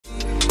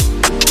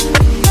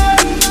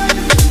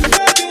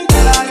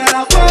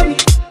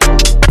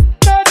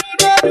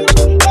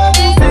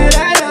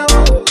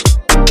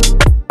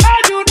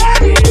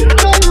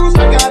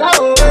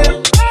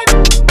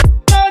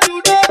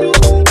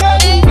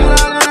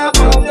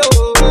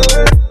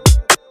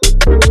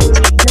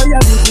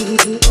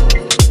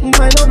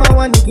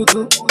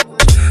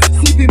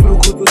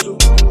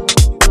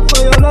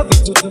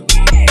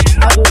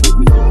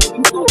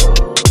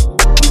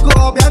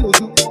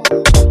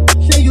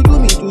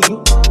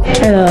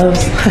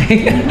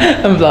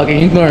I'm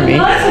vlogging, ignore me.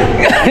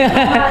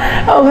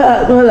 Oh,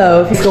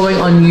 hello. If he's going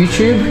on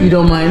YouTube, you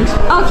don't mind?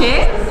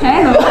 Okay,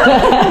 hello.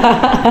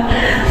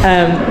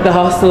 The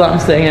hostel that I'm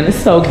staying in is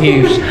so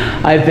cute.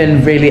 I've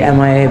been really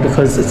MIA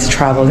because it's a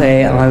travel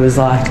day, and I was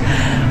like,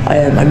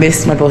 I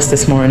missed my bus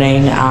this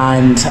morning,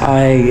 and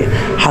I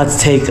had to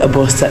take a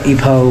bus to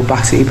Ipoh,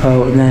 back to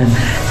Ipoh, and then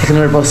take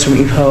another bus from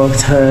Ipoh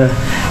to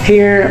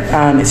here,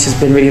 and it's just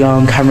been really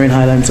long. Cameron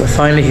Highlands, we're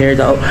finally here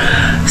though.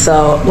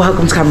 So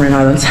welcome to Cameron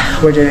Highlands.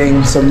 We're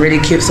doing some really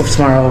cute stuff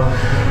tomorrow,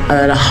 and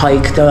then a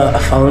hike the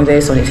following day,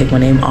 so I need to take my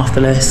name off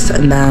the list.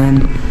 And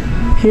then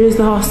here's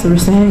the hostel we're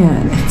staying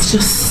in. It's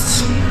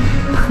just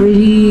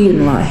pretty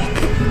and like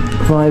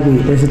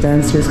vibey. There's a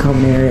downstairs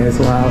common area as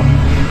well,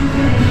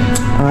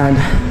 and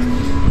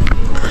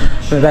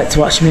we're about to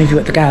watch a movie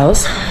with the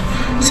gals,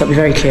 so it'll be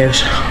very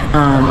cute.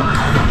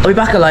 I'll be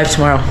back alive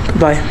tomorrow.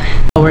 Goodbye.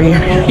 We're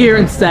here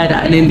instead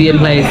at an Indian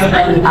place,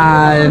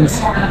 and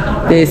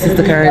this is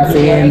the current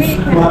scenes.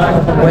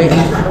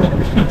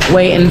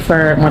 Waiting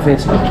for my food.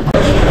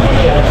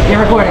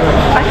 You're recording.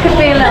 I could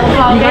be a little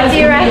vlogger, do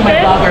you reckon?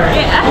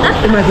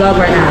 In my vlog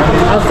right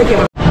now. I'll stick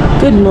it.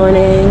 Good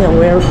morning, and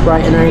we're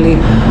bright and early.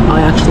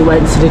 I actually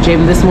went to the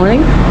gym this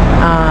morning,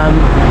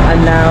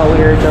 and now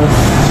we're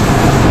just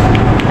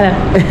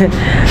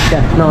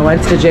yeah, no, I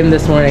went to the gym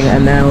this morning,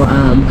 and now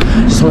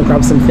just want to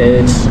grab some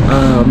food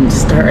to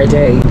start our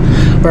day.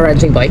 We're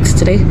renting bikes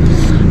today,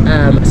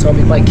 so it'll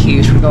be quite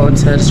cute. We're going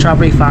to the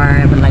strawberry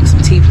farm and like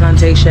some tea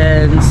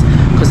plantations,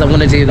 because I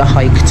want to do the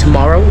hike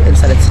tomorrow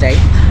instead of today.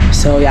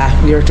 So yeah,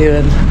 we are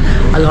doing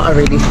a lot of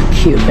really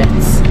cute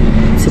bits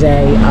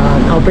today.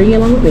 I'll bring you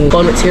along with me.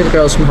 Going with two of the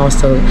girls from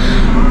hostel,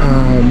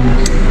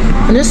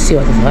 and just see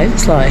what the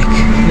vibe's like,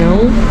 you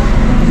know.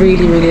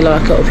 Really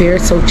like it up here.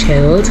 It's so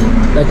chilled.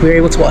 Like, we were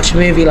able to watch a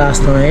movie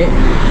last night.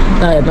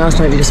 Last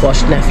night we just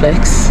watched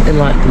Netflix in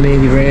like the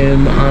movie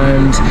room,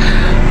 and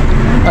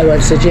I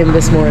went to the gym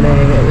this morning.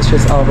 It was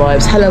just all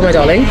vibes. Hello my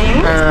darling.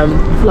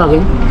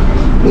 Vlogging.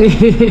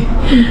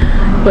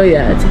 But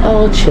yeah, it's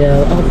all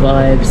chill, all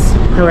vibes.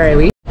 How are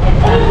we?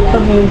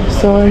 Okay,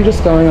 so I'm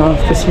just going off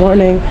this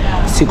morning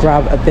to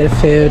grab a bit of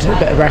food, a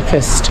bit of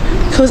breakfast,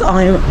 because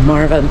I'm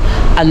Marvin,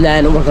 and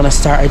then we're gonna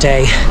start our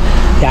day.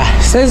 Yeah,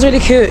 sounds really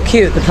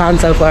cute, the plan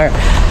so far.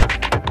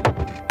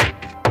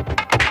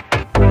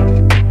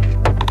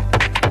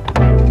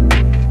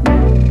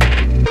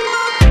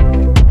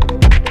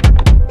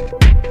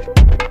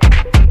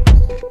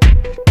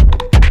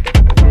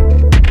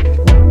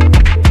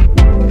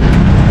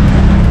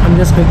 I'm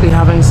just quickly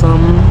having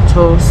some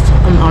toast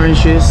and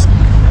orange juice.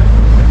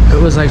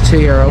 It was like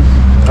 €2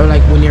 or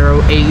like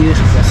 €1.80,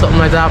 something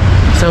like that.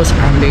 So super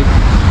handy,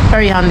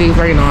 very handy,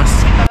 very nice.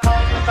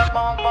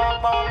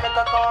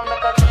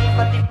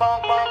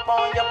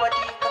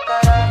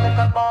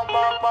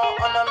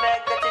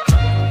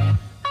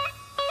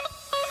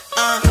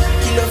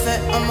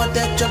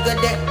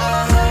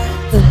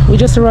 We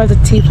just arrived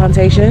at Tea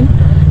Plantation.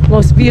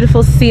 Most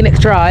beautiful scenic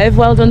drive.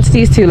 Well done to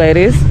these two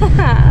ladies.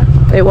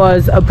 It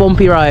was a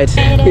bumpy ride.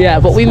 Yeah,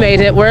 but we made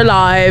it. We're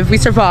alive. We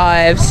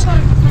survived.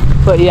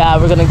 But yeah,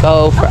 we're gonna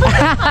go for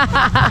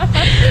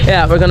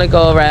yeah, we're gonna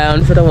go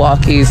around for the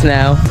walkies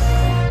now.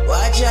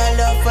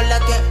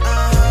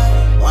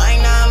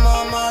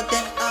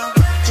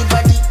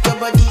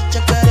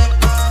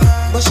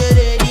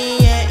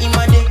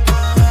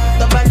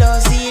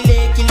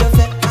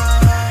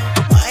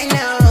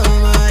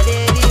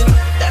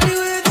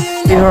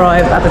 We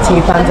arrived at the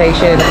tea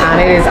plantation, and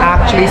it is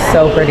actually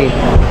so pretty.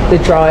 The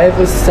drive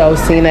was so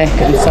scenic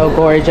and so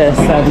gorgeous,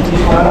 and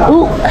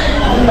ooh,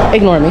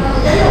 ignore me.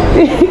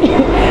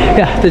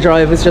 Yeah, the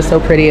drive was just so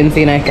pretty and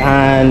scenic,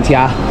 and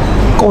yeah,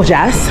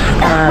 gorgeous.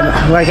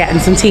 We're getting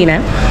some tea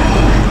now.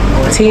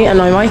 Tea, and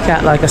I might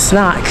get like a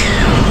snack.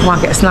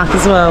 Might get a snack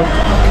as well.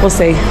 We'll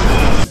see.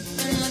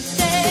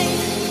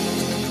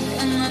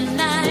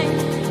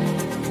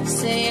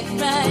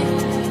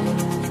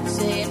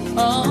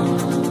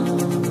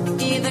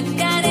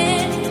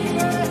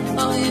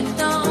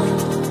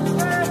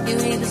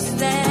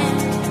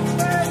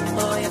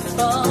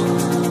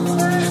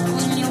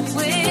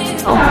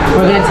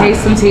 We're gonna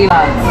taste some tea,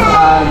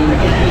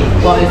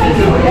 lads. What is this?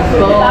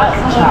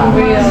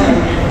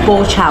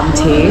 Bocham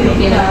tea.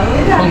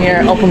 Come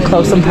here, up and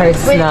close and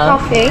personal. With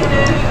coffee.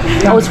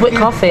 Oh, it's with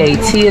coffee.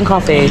 Tea and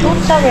coffee. Oh,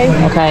 sorry.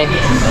 Okay.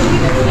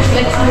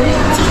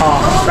 It's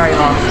hot. It's very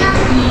hot.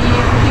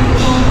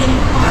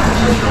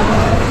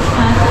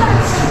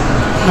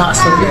 That's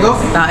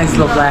lovely. That is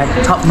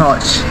lovely. Top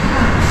notch.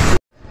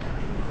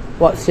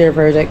 What's your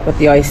verdict with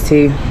the iced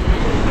tea?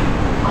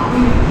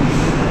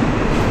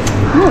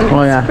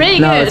 Oh yeah, pretty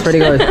no, good. It's pretty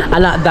good,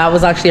 and that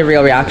was actually a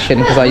real reaction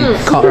because I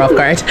caught her off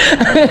guard.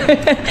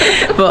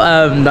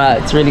 But no,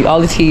 it's really all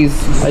the teas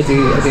I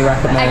do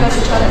recommend. I got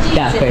to try that.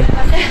 Yeah, okay,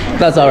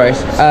 that's all right.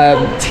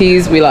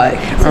 Teas we like.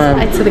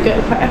 Right to the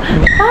good part.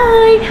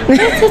 Bye. Go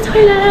to the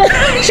toilet.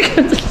 She goes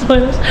to the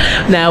toilet.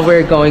 Now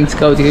we're going to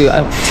go do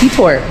a tea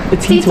tour.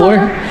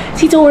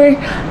 Tea tour.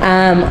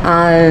 And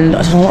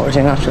I don't know what we're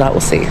doing after that.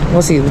 We'll see.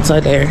 We'll see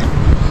inside there.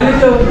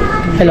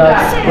 Hello,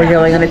 we're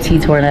going on a tea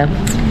tour now.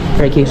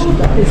 Very cute.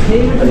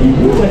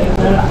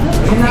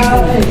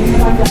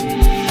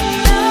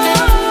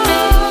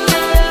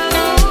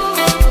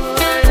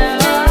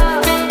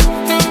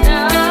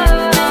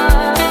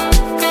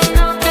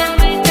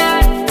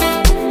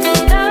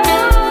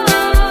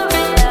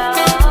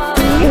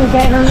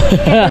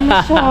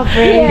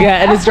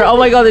 Yeah, and it's oh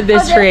my god, in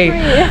this tree.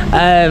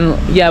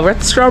 Yeah, we're at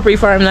the strawberry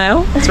farm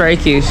now. It's very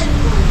cute.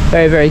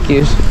 Very, very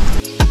cute.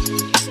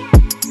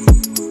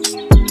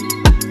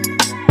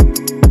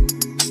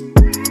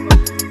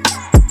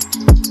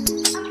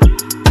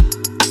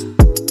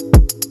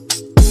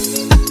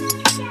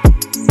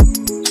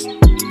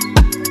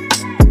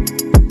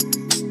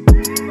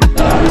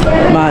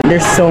 Man,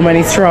 there's so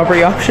many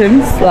strawberry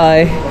options.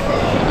 Like,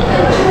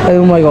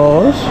 oh my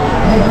gosh.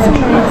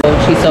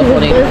 She's so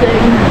funny.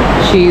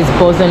 She's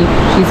buzzing.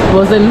 She's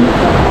buzzing.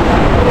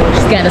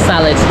 She's getting a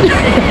salad. To be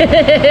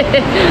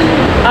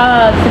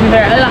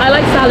fair, I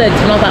like salads,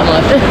 but not that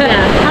much.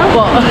 Yeah.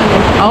 But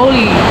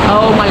only,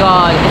 oh my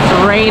god, it's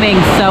raining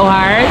so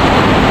hard.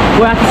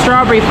 We're at the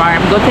strawberry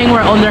farm. Good thing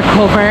we're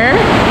undercover.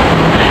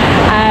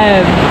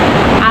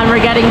 And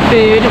we're getting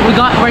food.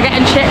 We're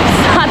getting chips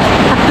at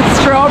the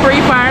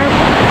strawberry farm,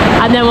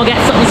 and then we'll get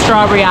something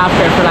strawberry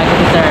after for like a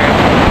dessert.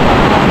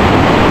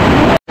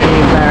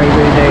 Very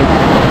rude.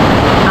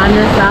 And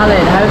your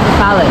salad. How's the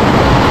salad?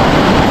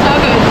 So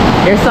good.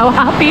 You're so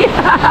happy.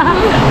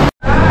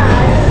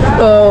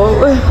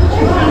 Oh.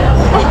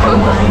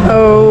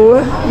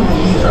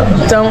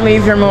 Don't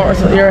leave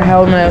your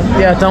helmet.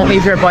 Yeah, don't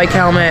leave your bike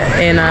helmet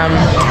in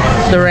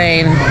the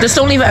rain. Just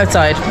don't leave it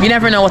outside. You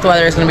never know what the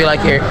weather is going to be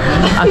like here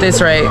at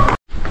this rate.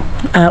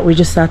 We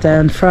just sat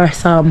down for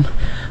some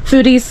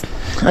foodies,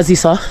 as you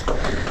saw.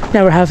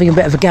 Now we're having a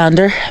bit of a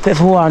gander, a bit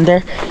of a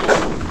wander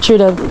through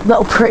the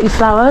little pretty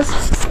flowers.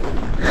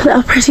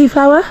 Little pretty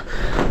flower.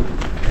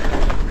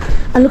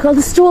 And look at all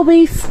the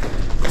strawberries.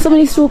 So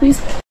many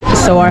strawberries.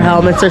 So our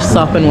helmets are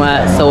sopping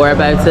wet, so we're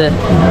about to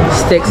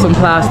stick some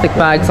plastic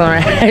bags on our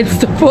heads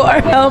to put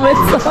our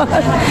helmets on.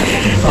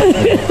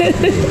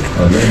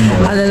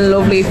 And then a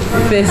lovely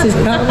fitted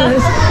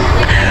helmet.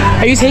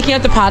 Are you taking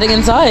out the padding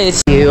inside?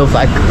 You of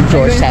like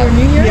Georgetown.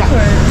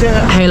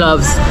 Hey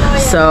loves,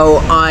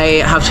 so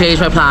I have changed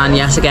my plan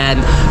yet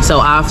again.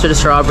 So after the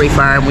strawberry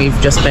farm, we've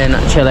just been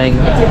chilling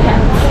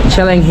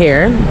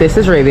here. This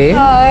is Ruby.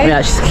 Hi.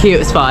 Yeah, she's cute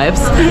as vibes.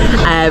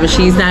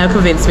 She's now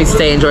convinced me to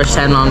stay in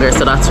Georgetown longer,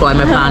 so that's why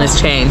my plan has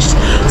changed.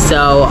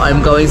 So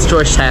I'm going to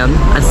Georgetown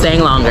and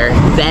staying longer.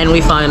 Then we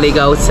finally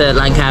go to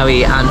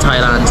Langkawi and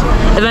Thailand.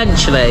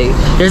 Eventually.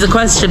 There's a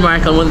question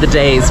mark on one of the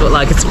days, but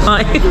like it's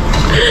fine.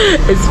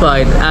 It's fine.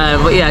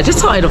 But yeah, just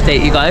thought I'd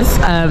update you guys.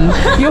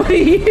 You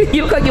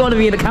look like you want to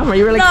be in the camera.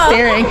 You were like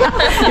staring.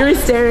 You were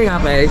staring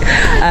at me.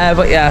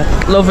 But yeah,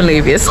 love and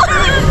leave you.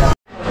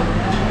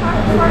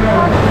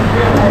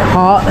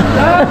 Hot.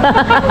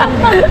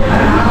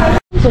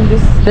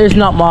 There's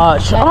not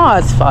much. Oh,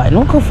 it's fine.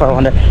 We'll go for a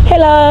wander. Hey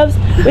loves,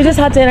 we just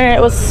had dinner.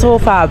 It was so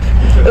fab.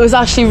 It was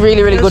actually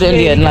really, really good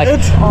Indian. Like,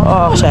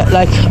 oh shit,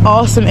 like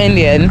awesome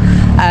Indian.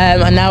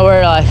 And now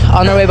we're like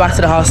on our way back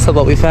to the hostel,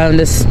 but we found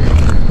this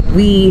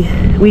wee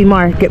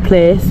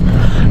marketplace.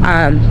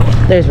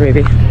 There's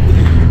Ruby.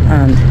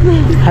 And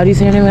how do you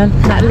say your name again?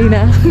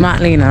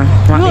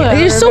 Matlina.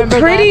 You're so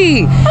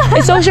pretty.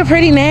 It's such a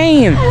pretty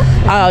name.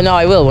 Oh no,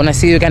 I will. When I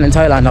see you again in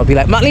Thailand, I'll be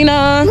like,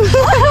 Matlina.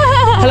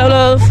 Hello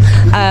love.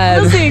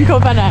 We'll see in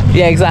Copenhagen.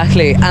 Yeah,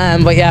 exactly.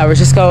 But yeah, we're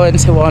just going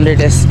to wander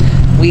this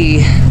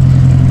wee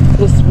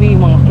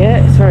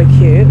market. It's very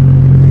cute.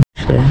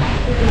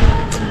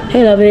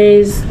 Hey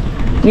lovies.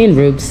 Me and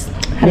Rubes.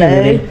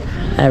 Hello.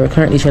 We're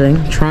currently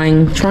chilling,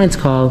 trying to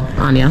call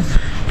Anya,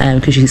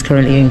 because she's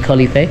currently in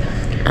Calipe.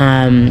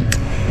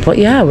 But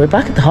yeah, we're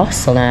back at the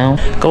hostel now,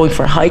 going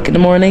for a hike in the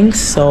morning,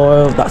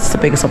 so that's the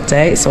biggest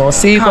update. So I'll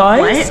see you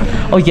guys.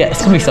 Oh yeah,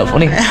 it's gonna be so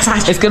funny.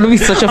 It's gonna be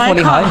such a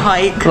funny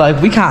hike. Like,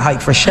 we can't hike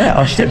for shit.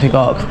 Oh, she didn't pick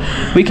up.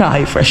 We can't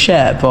hike for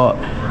shit, but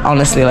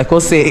honestly, like,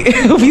 we'll see.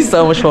 It'll be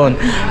so much fun.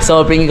 So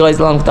I'll bring you guys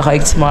along with the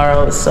hike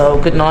tomorrow. So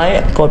good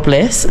night, God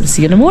bless, and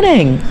see you in the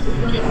morning.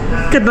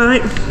 Good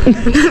night.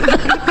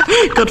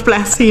 God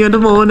bless, see you in the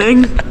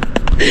morning.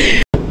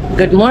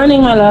 Good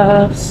morning, my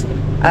loves.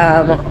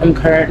 I'm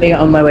currently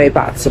on my way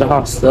back to the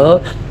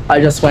hostel. I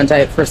just went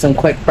out for some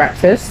quick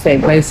breakfast, same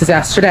place as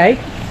yesterday.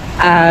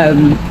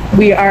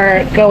 We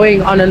are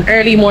going on an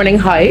early morning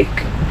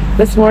hike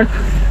this morning.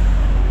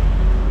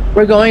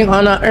 We're going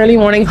on an early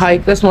morning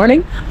hike this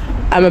morning.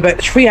 About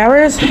 3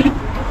 hours.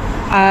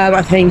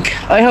 I think,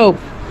 I hope.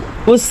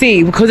 We'll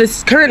see, because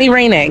it's currently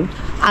raining,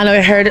 and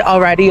I heard it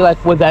already,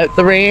 like without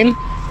the rain,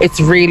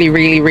 it's really,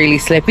 really, really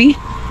slippy.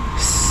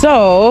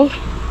 So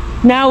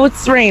now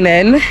it's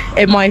raining,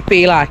 it might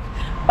be like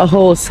a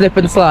whole slip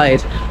and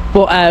slide,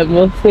 but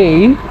we'll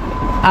see.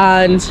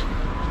 And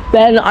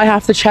then I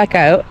have to check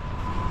out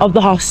of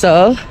the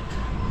hostel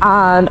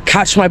and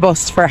catch my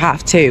bus for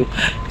 2:30.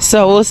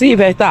 So we'll see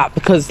about that,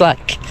 because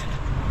like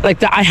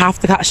that I have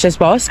to catch this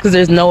bus because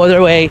there's no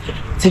other way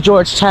to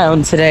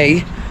Georgetown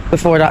today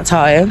before that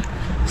time.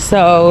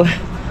 So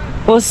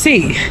we'll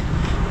see.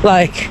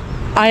 Like,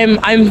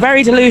 I'm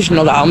very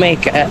delusional that I'll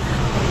make it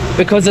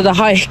because of the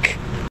hike.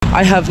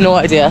 I have no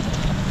idea,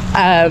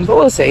 but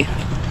we'll see.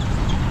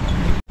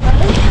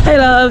 Hey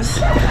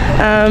loves,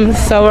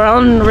 so we're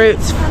en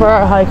route for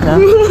our hike now.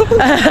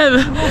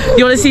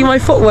 You want to see my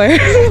footwear?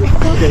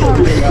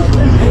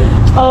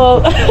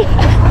 Oh,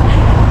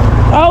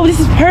 oh, this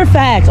is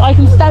perfect. I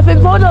can step in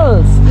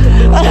puddles.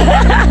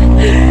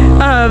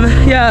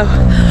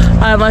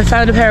 I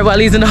found a pair of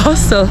wellies in the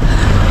hostel,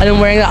 and I'm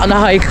wearing that on the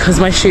hike because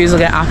my shoes will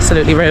get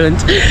absolutely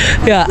ruined.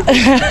 Yeah,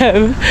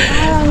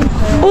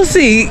 we'll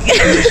see.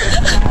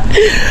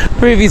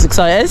 Ruby's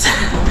excited,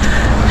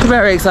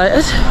 very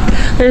excited.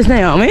 There's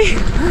Naomi.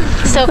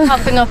 Still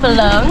coughing up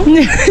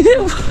alone.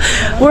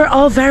 We're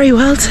all very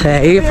well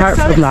today, apart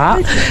from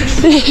that.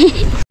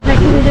 I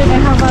don't know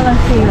how well I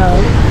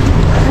feel.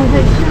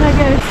 Should I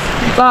go?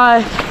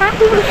 Bye.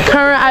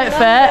 Current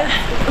outfit.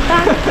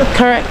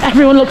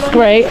 Everyone looks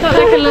great. Got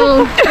like a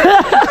little.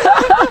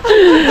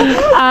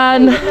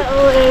 And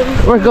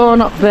we're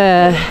going up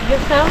there.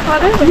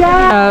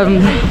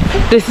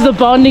 This is a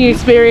bonding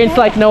experience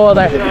like no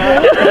other.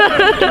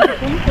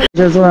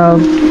 As well.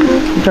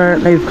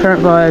 Current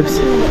vibes.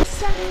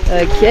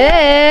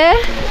 Okay.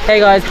 Hey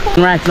guys,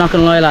 wrecked, not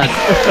gonna lie lads.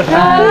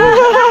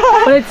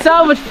 But it's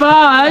so much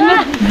fun.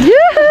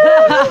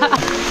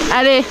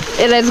 Allez,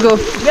 let's go.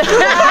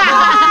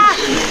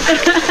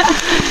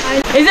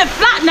 Is it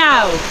flat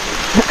now?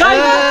 Guys,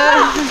 it's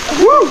flat.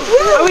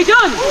 Are we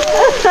done?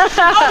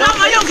 Oh, not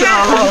my young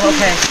girl. Oh,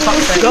 okay.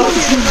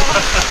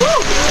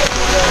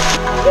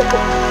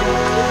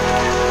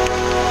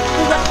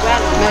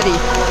 Ready.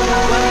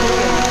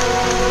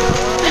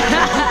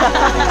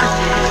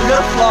 You're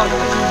a vlogger.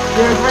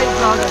 You're a great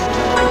vlogger.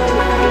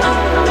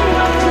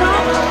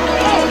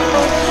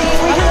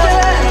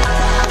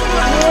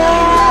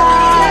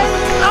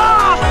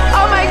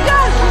 Oh my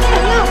god!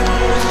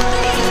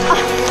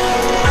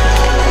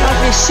 I'll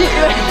be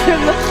shooting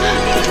from the...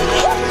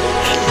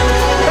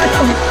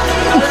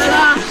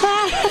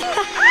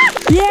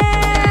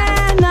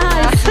 Yeah,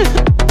 nice!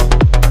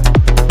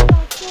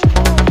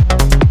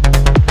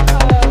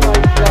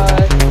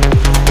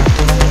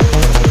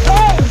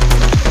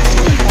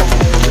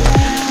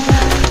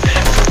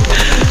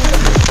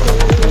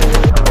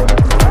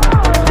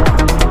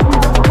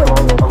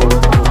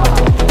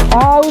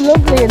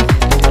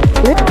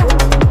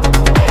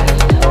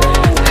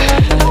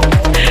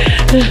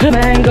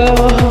 Mango.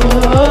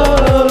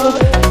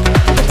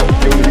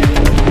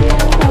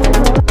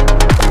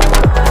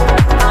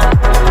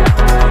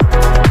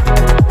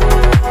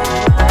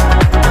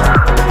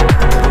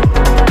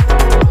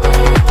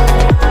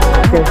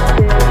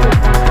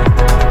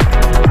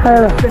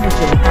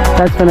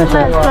 Let's finish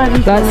it.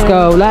 Let's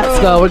go. Let's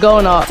go. We're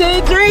going off.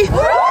 2, 3.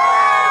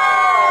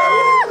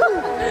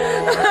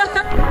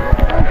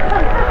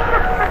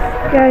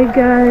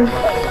 Guys.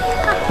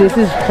 This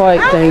is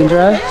quite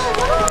dangerous.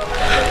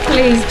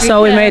 Please.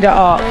 So we made it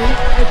up.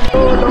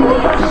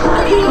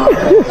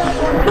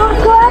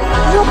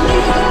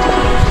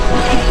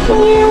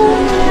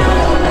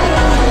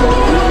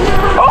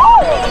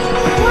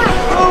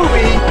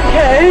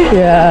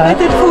 Yeah. I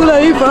did fall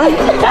over.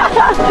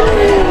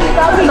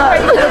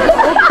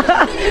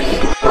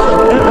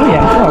 Oh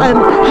yeah.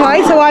 Hi,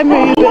 so I'm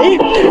Ruby,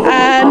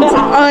 and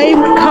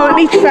I'm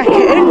currently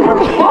trekking.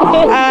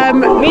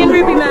 Me and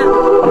Ruby met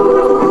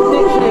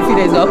literally a few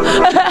days ago.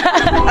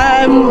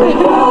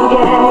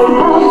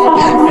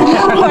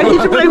 I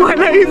need to blow my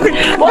nose.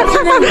 What's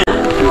your name?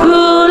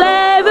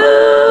 Voulez-vous?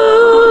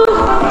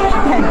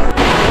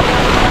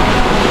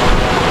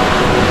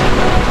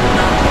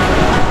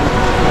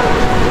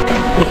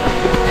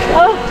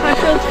 Oh, I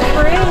feel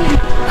free.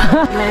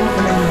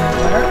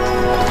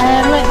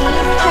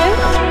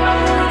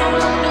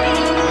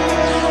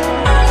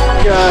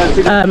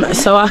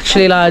 So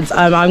actually lads,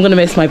 I'm gonna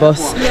miss my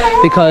bus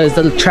because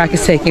the trek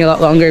is taking a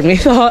lot longer than we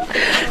thought.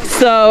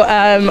 So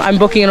I'm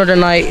booking another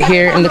night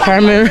here in the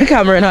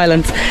Cameron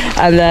Highlands,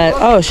 and then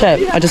oh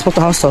shit, I just booked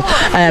the hostel.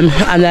 And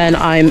then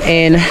I'm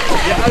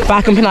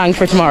back in Penang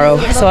for tomorrow.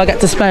 So I get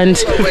to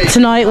spend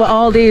tonight with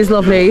all these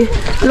lovely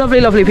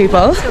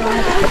people.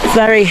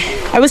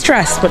 I was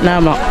stressed, but now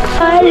I'm not.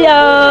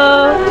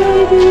 Hello.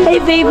 Hey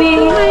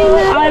baby.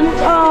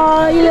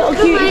 Oh, you little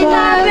cutie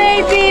boy.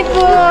 Baby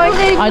boy.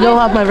 I don't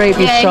have my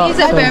rabies shot. He's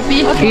a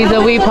puppy. He's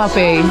a wee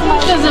puppy.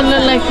 Doesn't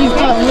look like he's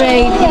got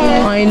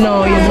rabies. I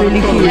know, he's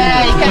really cute.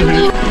 Yeah, he can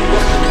be.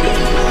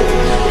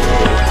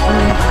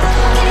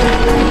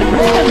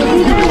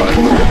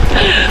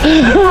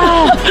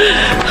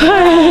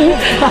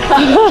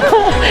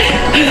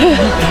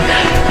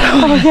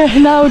 Okay,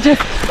 now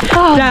just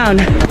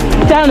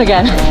down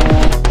again.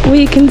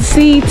 We can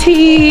see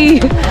tea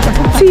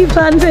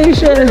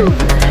plantation.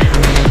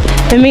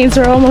 It means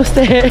we're almost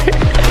there.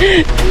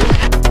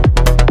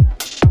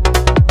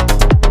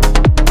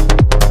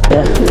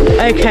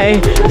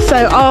 Okay, so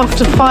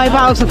after 5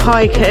 hours of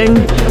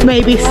hiking,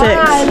 maybe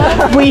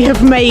 6, we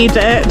have made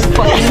it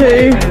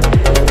to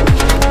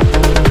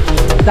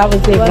That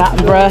was Big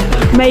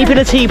Attenborough. Maybe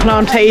the tea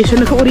plantation.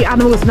 Look at all the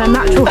animals in their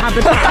natural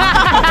habitat.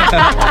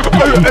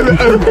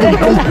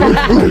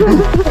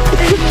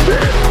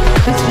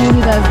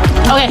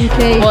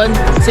 Okay, 1,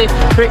 2,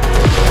 3.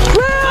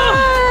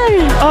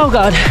 Oh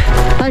God.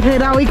 Okay,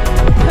 now we...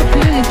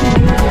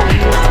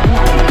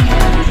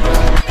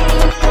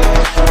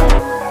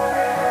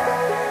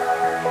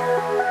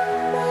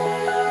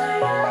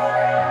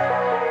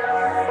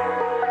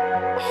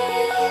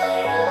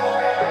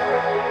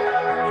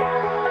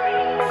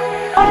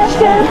 I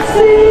can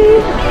see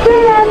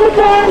the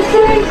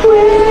dancing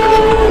queen.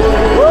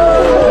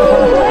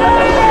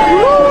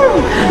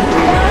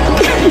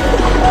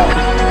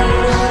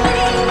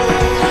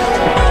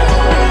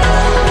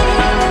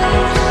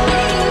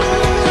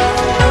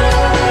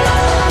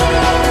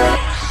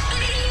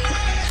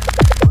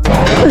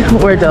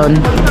 We're done.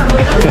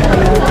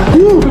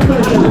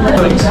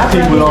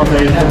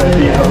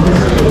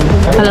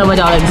 Hello my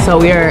darling, so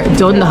we're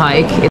done the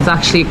hike. It's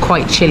actually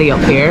quite chilly up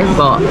here,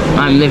 but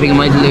I'm living in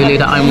my Lulu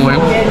that I'm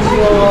wearing.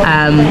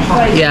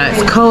 Yeah,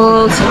 it's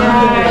cold.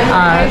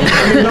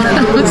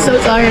 I'm so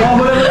tired.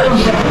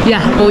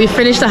 Yeah, but we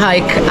finished the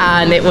hike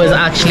and it was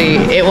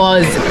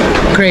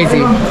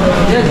crazy.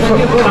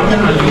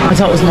 I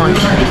thought it was much.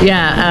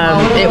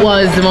 Yeah, it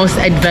was the most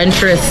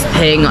adventurous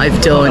thing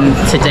I've done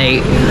to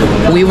date.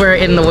 We were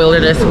in the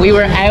wilderness. We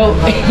were out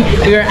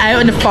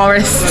in the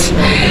forest,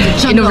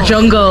 in the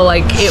jungle.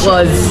 Like it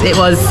was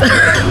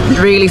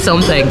really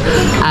something.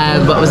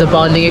 But it was a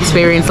bonding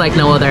experience like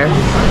no other.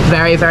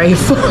 Very, very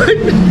fun.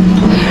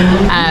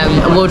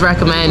 I would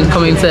recommend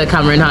coming to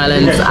Cameron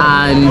Highlands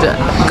and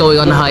going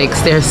on the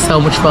hikes. They're so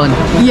much fun.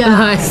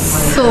 Yeah,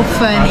 so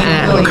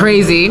funny.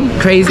 Crazy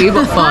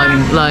but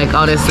fun. Like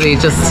honestly,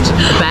 just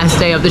the best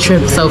day of the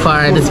trip so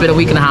far, and it's been a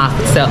week and a half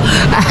still.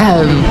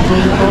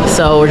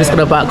 So we're just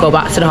gonna go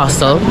back to the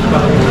hostel,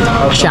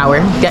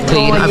 shower, get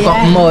clean. I've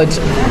got mud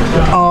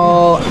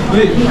all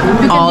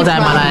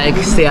down my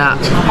legs. Yeah,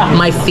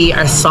 my feet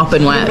are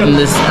sopping wet in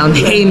these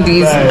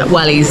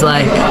wellies.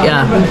 Like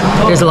yeah,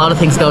 there's a lot of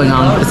things going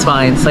on, but it's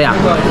fine. So yeah,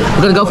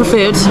 we're gonna go for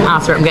food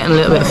after. I'm getting a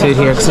little bit of food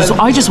here because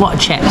I just want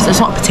chips. I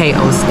just want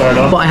potatoes,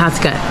 but I had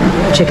to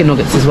get chicken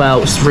nuggets as well,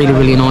 which is really,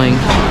 really annoying.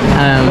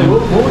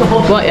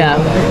 But yeah,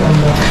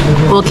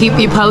 we'll keep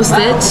you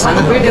posted.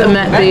 I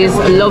met these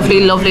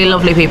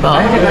lovely people.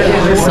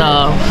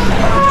 So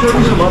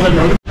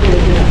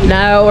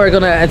now we're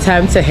gonna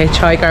attempt to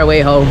hitchhike our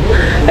way home.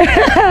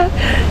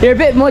 You're a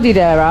bit muddy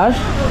there, Raj.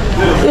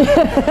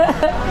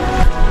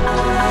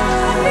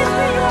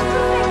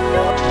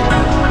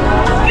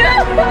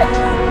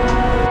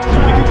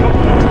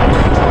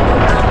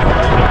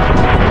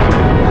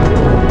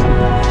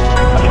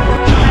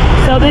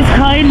 So this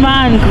kind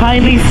man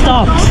kindly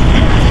stopped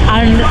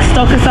and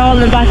stuck us all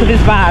in the back of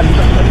his van.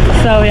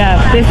 So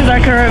yeah, this is our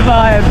current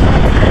vibe.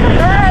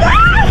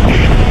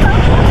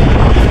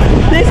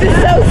 This is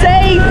so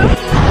safe!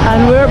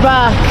 And we're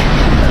back.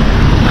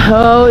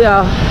 Oh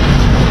yeah,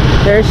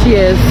 there she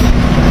is.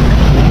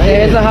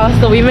 There's the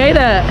hostel. We made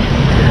it.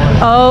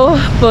 Oh,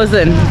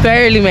 buzzing.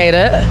 Barely made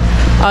it.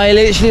 I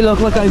literally look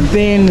like I've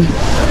been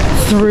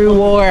through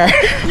war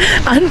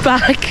and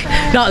back.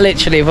 Not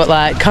literally, but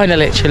like kind of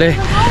literally.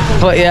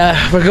 But yeah,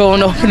 we're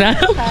going up now.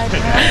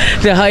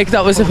 The hike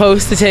that was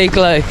supposed to take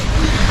like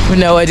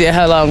no idea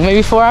how long,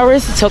 maybe 4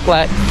 hours. It took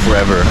like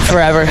forever.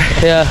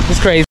 Yeah, it was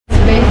crazy.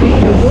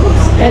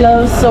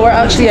 Hello, so we're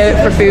actually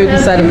out for food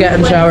instead of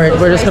getting showered.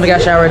 We're just gonna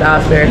get showered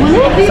after.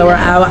 So we're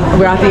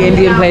at the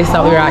Indian place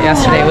that we were at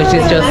yesterday, which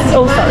is just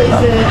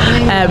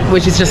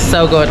which is just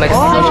so good, like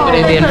such good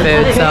Indian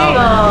food. So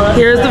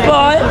here's the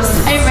vibes.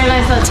 I didn't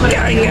realize that's what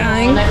gang.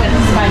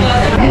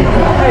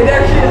 Hey,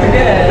 there she is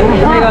again.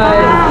 Hey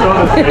guys.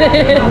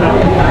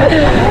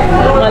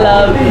 My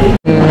love.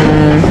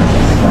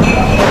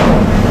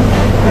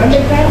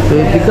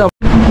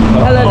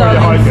 Hello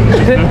darling.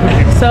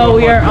 So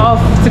we are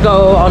off to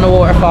go on a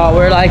waterfall.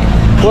 We're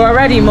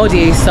already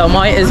muddy, so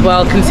might as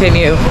well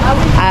continue.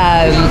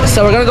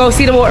 So we're gonna go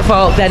see the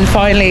waterfall, then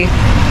finally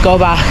go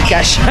back,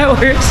 get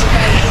showered.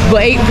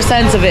 But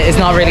 8% of it is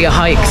not really a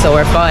hike, so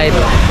we're fine.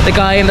 The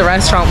guy in the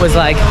restaurant was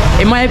like,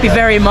 it might be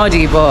very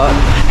muddy, but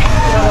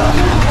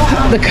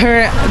the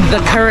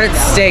current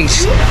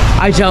state,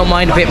 I don't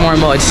mind a bit more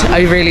mud.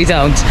 I really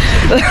don't.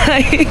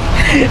 Like,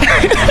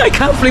 I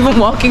can't believe I'm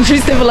walking through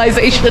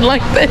civilization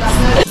like this.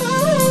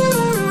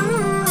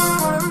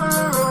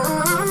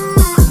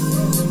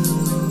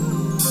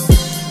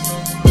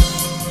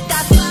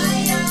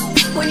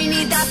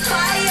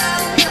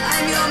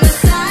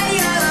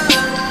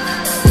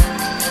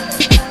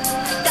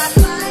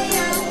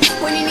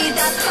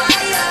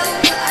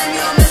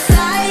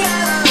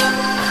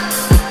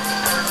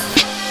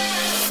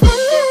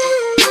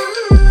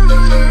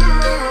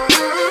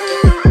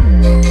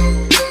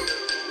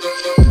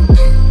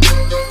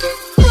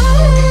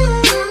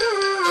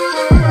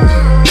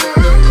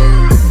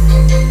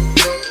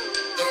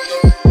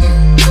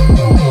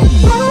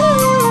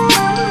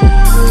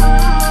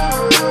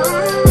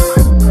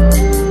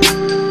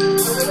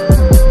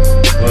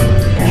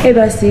 Hey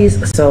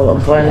besties, so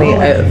I'm finally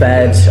out of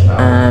bed,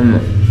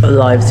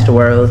 alive to the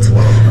world.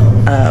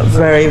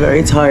 Very,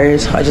 very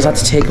tired. I just had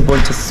to take a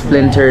bunch of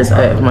splinters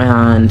out of my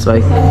hand.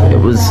 Like, it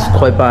was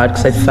quite bad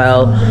because I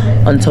fell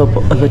on top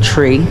of a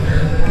tree.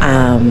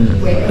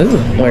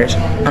 Weird.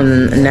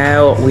 And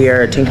now we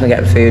are thinking of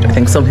getting food. I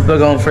think some people are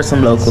going for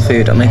some local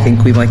food, and I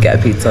think we might get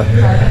a pizza.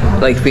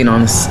 Like, being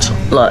honest,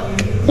 like,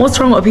 what's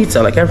wrong with a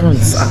pizza? Like,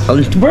 everyone's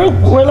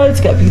we're allowed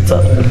to get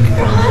pizza.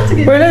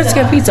 We're allowed to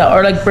get pizza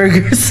or like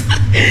burgers.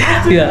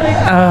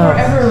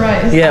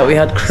 Yeah, we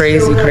had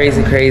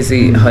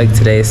crazy hike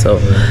today. So,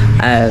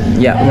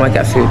 yeah, we might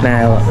get food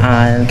now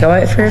and go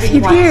out for a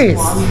few beers.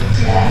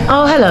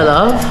 Oh, hello,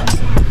 love.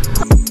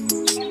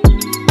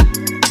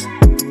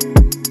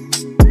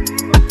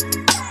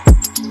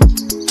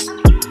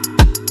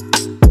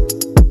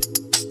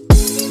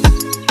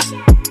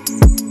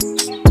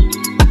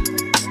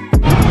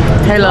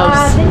 Hey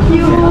loves. Thank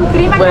you.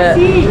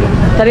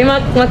 Terima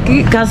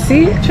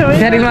kasih.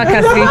 Terima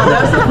kasih.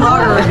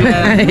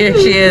 Here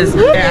she is.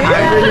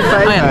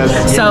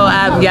 So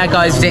yeah,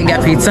 guys, we didn't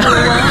get pizza.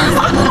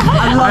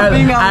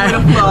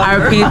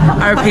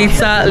 Our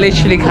pizza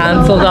literally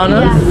cancelled on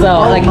us. So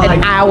like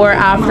an hour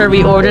after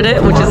we ordered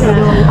it, which is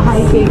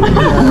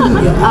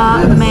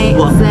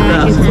amazing.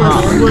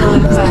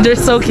 They're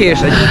so cute.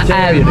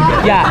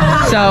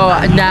 Yeah. So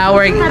now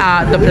we're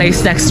at the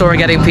place next door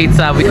getting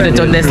pizza. We could have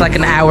done this like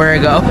an hour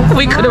ago.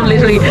 We could have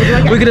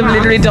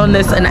literally done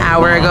this an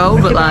hour ago,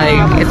 but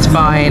like it's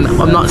fine.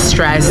 I'm not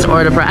stressed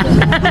or depressed.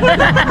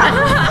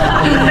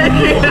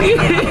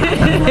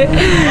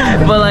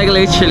 But like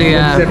literally,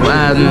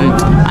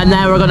 and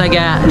now we're gonna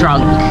get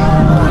drunk.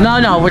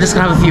 No, we're just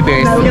gonna have a few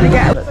beers.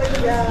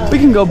 We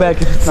can go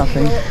back if it's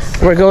nothing.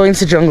 We're going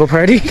to Jungle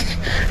Party.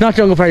 Not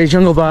Jungle Party,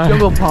 Jungle Bar.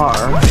 Jungle Par.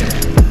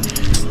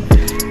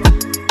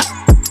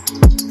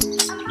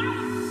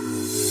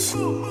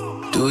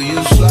 Do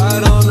you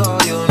slide on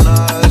all your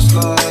nights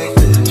like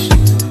this?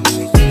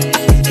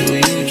 Do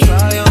you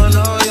try on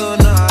all your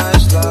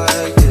nights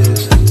like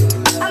this?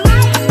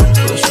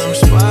 Put some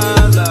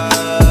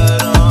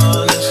spotlight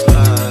on this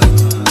night.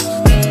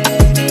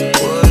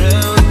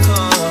 Whatever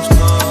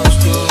comes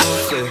too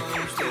quick.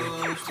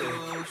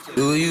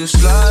 Do you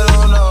slide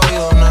on all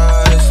your nights?